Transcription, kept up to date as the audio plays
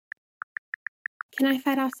Can I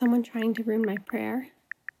fight off someone trying to ruin my prayer?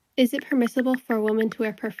 Is it permissible for a woman to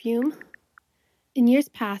wear perfume? In years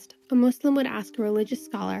past, a Muslim would ask a religious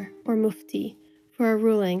scholar, or mufti, for a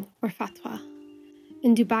ruling or fatwa.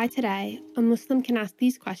 In Dubai today, a Muslim can ask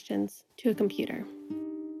these questions to a computer.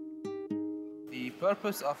 The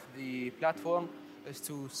purpose of the platform is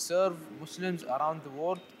to serve Muslims around the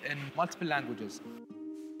world in multiple languages.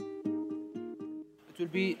 It will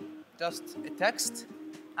be just a text,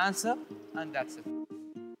 answer, and that's it.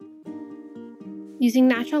 Using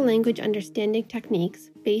natural language understanding techniques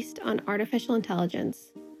based on artificial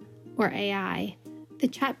intelligence, or AI, the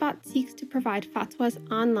chatbot seeks to provide fatwas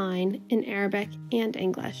online in Arabic and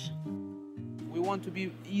English. We want to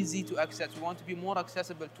be easy to access. We want to be more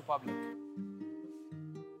accessible to public.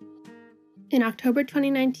 In October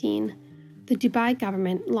 2019, the Dubai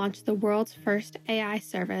government launched the world's first AI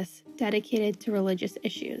service dedicated to religious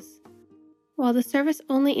issues. While the service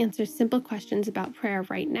only answers simple questions about prayer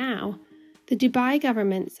right now, the Dubai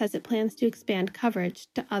government says it plans to expand coverage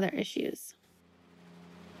to other issues.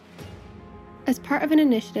 As part of an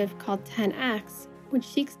initiative called 10X, which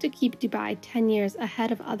seeks to keep Dubai 10 years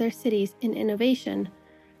ahead of other cities in innovation,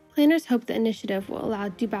 planners hope the initiative will allow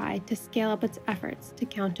Dubai to scale up its efforts to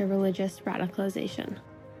counter religious radicalization.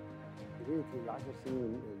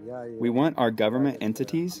 We want our government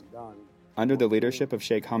entities, under the leadership of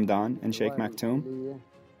Sheikh Hamdan and Sheikh Maktoum,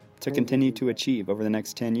 to continue to achieve over the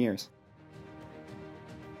next 10 years.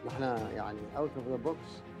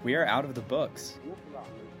 We are out of the books.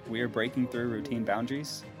 We are breaking through routine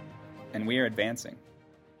boundaries, and we are advancing.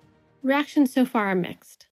 Reactions so far are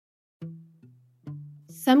mixed.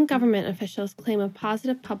 Some government officials claim a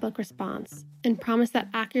positive public response and promise that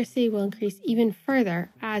accuracy will increase even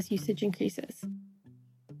further as usage increases.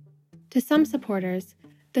 To some supporters,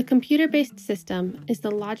 the computer-based system is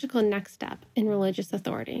the logical next step in religious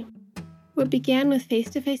authority. What began with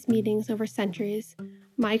face-to-face meetings over centuries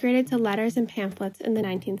migrated to letters and pamphlets in the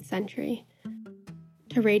 19th century,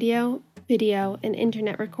 to radio, video, and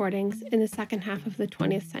internet recordings in the second half of the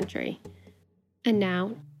 20th century, and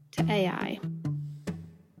now to AI.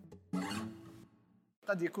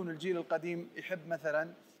 The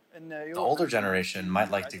older generation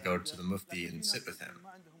might like to go to the mufti and sit with him,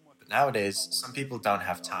 but nowadays some people don't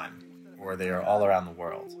have time, or they are all around the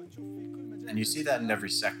world. And you see that in every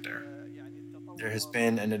sector. There has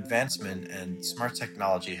been an advancement and smart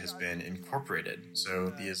technology has been incorporated, so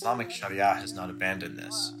the Islamic Sharia has not abandoned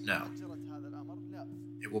this, no.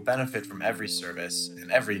 It will benefit from every service and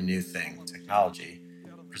every new thing, technology,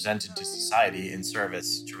 presented to society in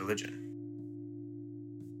service to religion.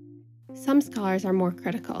 Some scholars are more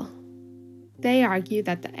critical. They argue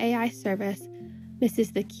that the AI service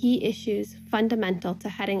misses the key issues fundamental to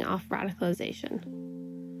heading off radicalization: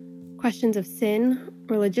 questions of sin,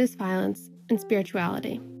 religious violence, and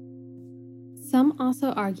spirituality. Some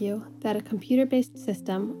also argue that a computer-based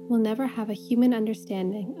system will never have a human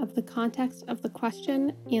understanding of the context of the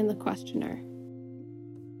question and the questioner.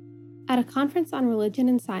 At a conference on religion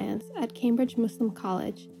and science at Cambridge Muslim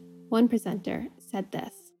College, one presenter said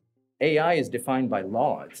this: AI is defined by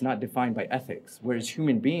law, it's not defined by ethics. Whereas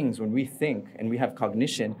human beings, when we think and we have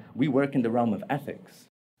cognition, we work in the realm of ethics.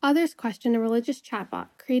 Others question a religious chatbot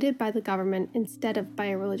created by the government instead of by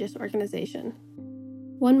a religious organization.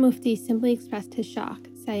 One mufti simply expressed his shock,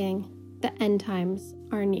 saying, "The end times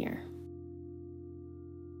are near."